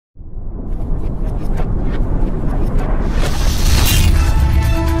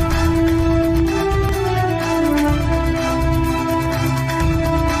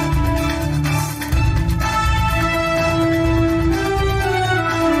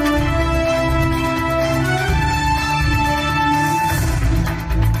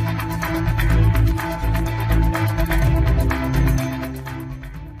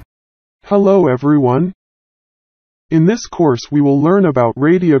Hello everyone. In this course we will learn about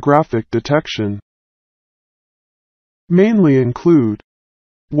radiographic detection. Mainly include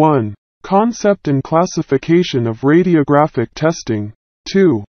 1. Concept and classification of radiographic testing.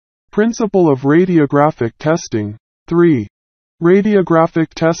 2. Principle of radiographic testing. 3.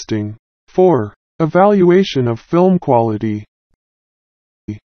 Radiographic testing. 4. Evaluation of film quality.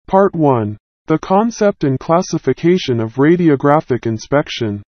 Part 1. The concept and classification of radiographic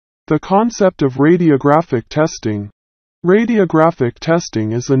inspection. The concept of radiographic testing. Radiographic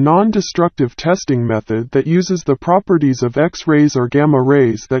testing is a non-destructive testing method that uses the properties of X-rays or gamma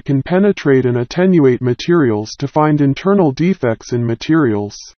rays that can penetrate and attenuate materials to find internal defects in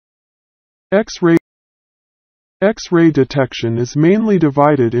materials. X-ray detection is mainly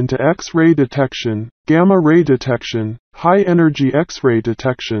divided into X-ray detection, gamma ray detection, high-energy X-ray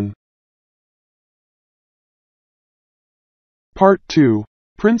detection. Part 2.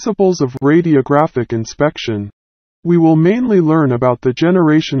 Principles of radiographic inspection. We will mainly learn about the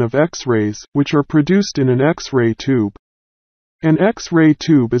generation of X-rays, which are produced in an X-ray tube. An X-ray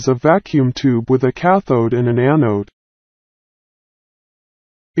tube is a vacuum tube with a cathode and an anode.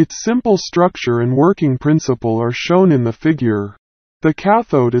 Its simple structure and working principle are shown in the figure. The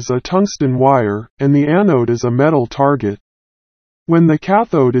cathode is a tungsten wire, and the anode is a metal target. When the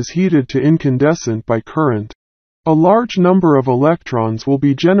cathode is heated to incandescent by current, a large number of electrons will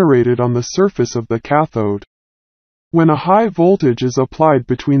be generated on the surface of the cathode. When a high voltage is applied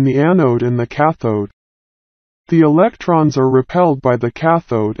between the anode and the cathode, the electrons are repelled by the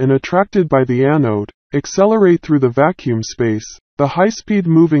cathode and attracted by the anode, accelerate through the vacuum space. The high-speed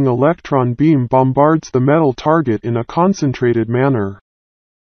moving electron beam bombards the metal target in a concentrated manner.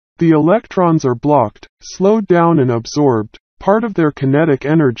 The electrons are blocked, slowed down and absorbed. Part of their kinetic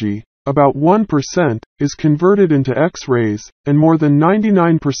energy, about 1%, is converted into X-rays, and more than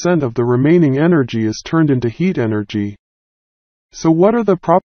 99% of the remaining energy is turned into heat energy. So what are the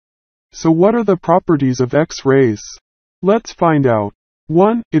properties of X-rays? Let's find out.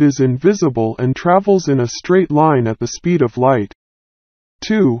 1. It is invisible and travels in a straight line at the speed of light.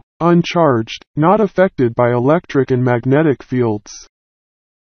 2. Uncharged, not affected by electric and magnetic fields.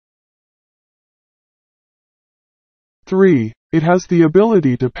 3. It has the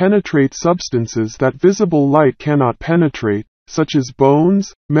ability to penetrate substances that visible light cannot penetrate, such as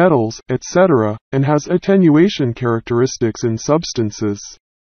bones, metals, etc., and has attenuation characteristics in substances.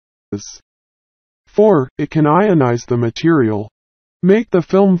 4. It can ionize the material, make the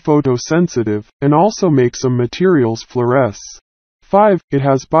film photosensitive, and also make some materials fluoresce. 5. It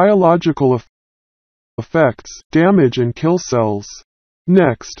has biological effects, damage and kill cells.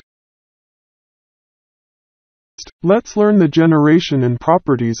 Next, let's learn the generation and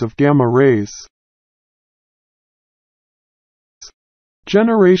properties of gamma rays.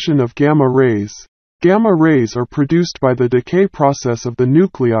 Generation of gamma rays. Gamma rays are produced by the decay process of the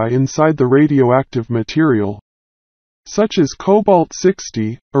nuclei inside the radioactive material, such as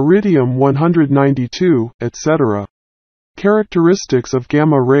cobalt-60, iridium-192, etc. Characteristics of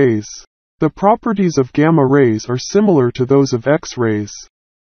gamma rays. The properties of gamma rays are similar to those of X-rays.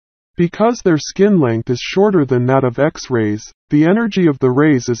 Because their skin length is shorter than that of X-rays, the energy of the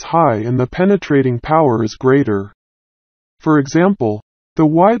rays is high and the penetrating power is greater. For example, the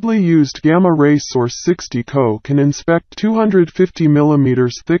widely used gamma-ray source 60 Co can inspect 250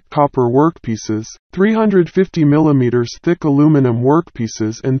 mm thick copper workpieces, 350 mm thick aluminum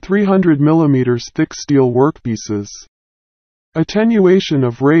workpieces and 300 mm thick steel workpieces. Attenuation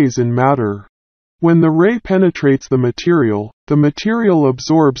of rays in matter. When the ray penetrates the material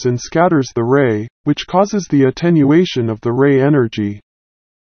absorbs and scatters the ray, which causes the attenuation of the ray energy.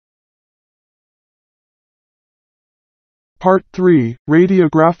 Part 3.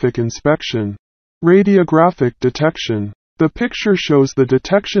 Radiographic inspection. Radiographic detection. The picture shows the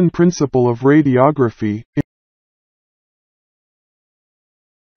detection principle of radiography,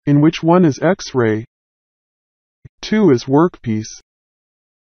 in which 1 is X-ray, 2 is workpiece,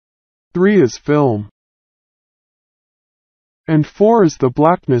 3 is film, and 4 is the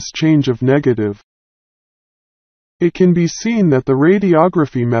blackness change of negative. It can be seen that the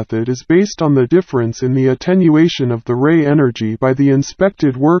radiography method is based on the difference in the attenuation of the ray energy by the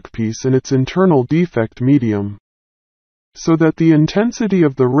inspected workpiece and its internal defect medium, so that the intensity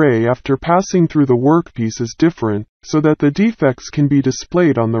of the ray after passing through the workpiece is different, so that the defects can be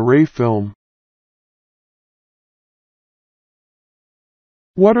displayed on the ray film.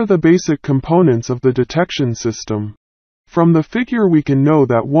 What are the basic components of the detection system? From the figure we can know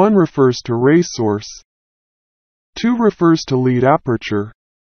that 1 refers to ray source, 2 refers to lead aperture,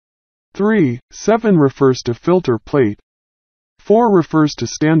 3, 7 refers to filter plate, 4 refers to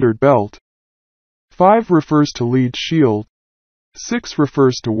standard belt. 5 refers to lead shield. 6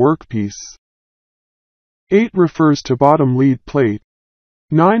 refers to workpiece. 8 refers to bottom lead plate.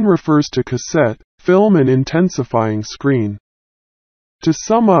 9 refers to cassette, film and intensifying screen. To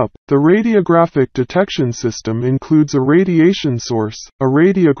sum up, the radiographic detection system includes a radiation source, a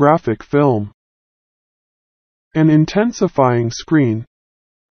radiographic film, an intensifying screen,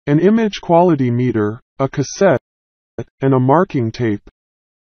 an image quality meter, a cassette, and a marking tape.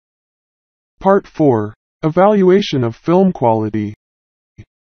 Part 4. Evaluation of film quality.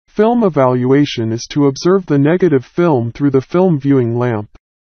 Film evaluation is to observe the negative film through the film viewing lamp.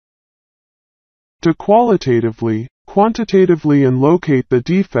 To qualitatively, quantitatively and locate the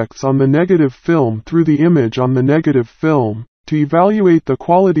defects on the negative film through the image on the negative film, to evaluate the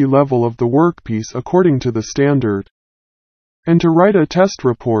quality level of the workpiece according to the standard. And to write a test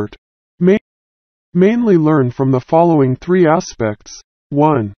report. Mainly learn from the following 3 aspects.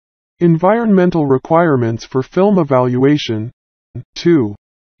 1. Environmental requirements for film evaluation. 2.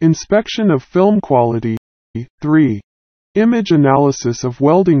 Inspection of film quality. 3. Image analysis of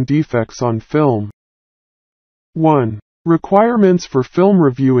welding defects on film. 1. Requirements for film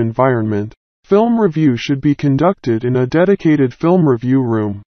review environment. Film review should be conducted in a dedicated film review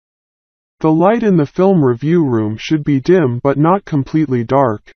room. The light in the film review room should be dim but not completely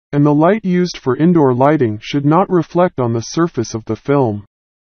dark, and the light used for indoor lighting should not reflect on the surface of the film.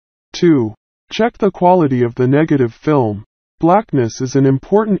 2. Check the quality of the negative film. Blackness is an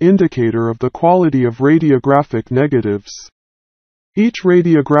important indicator of the quality of radiographic negatives. Each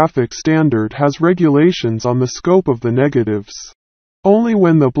radiographic standard has regulations on the scope of the negatives. Only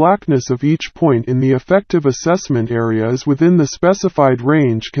when the blackness of each point in the effective assessment area is within the specified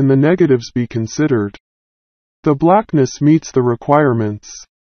range can the negatives be considered. The blackness meets the requirements.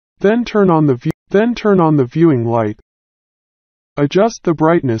 Then turn on the viewing light. Adjust the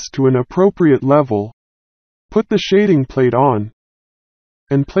brightness to an appropriate level. Put the shading plate on.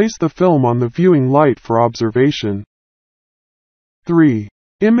 And place the film on the viewing light for observation. 3.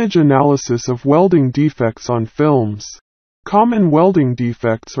 Image analysis of welding defects on films. Common welding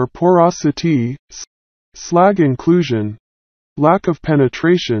defects are porosity, slag inclusion, lack of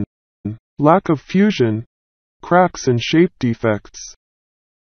penetration, lack of fusion, cracks and shape defects.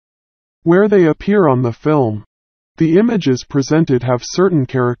 Where they appear on the film. The images presented have certain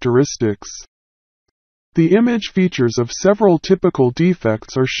characteristics. The image features of several typical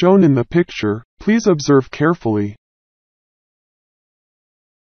defects are shown in the picture. Please observe carefully.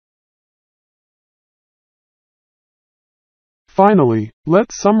 Finally,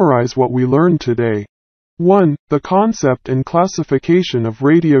 let's summarize what we learned today. 1. The concept and classification of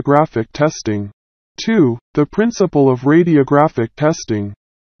radiographic testing. 2. The principle of radiographic testing.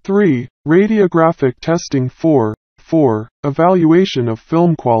 3. Radiographic testing. 4. Evaluation of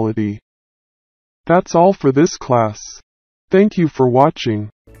film quality. That's all for this class. Thank you for watching.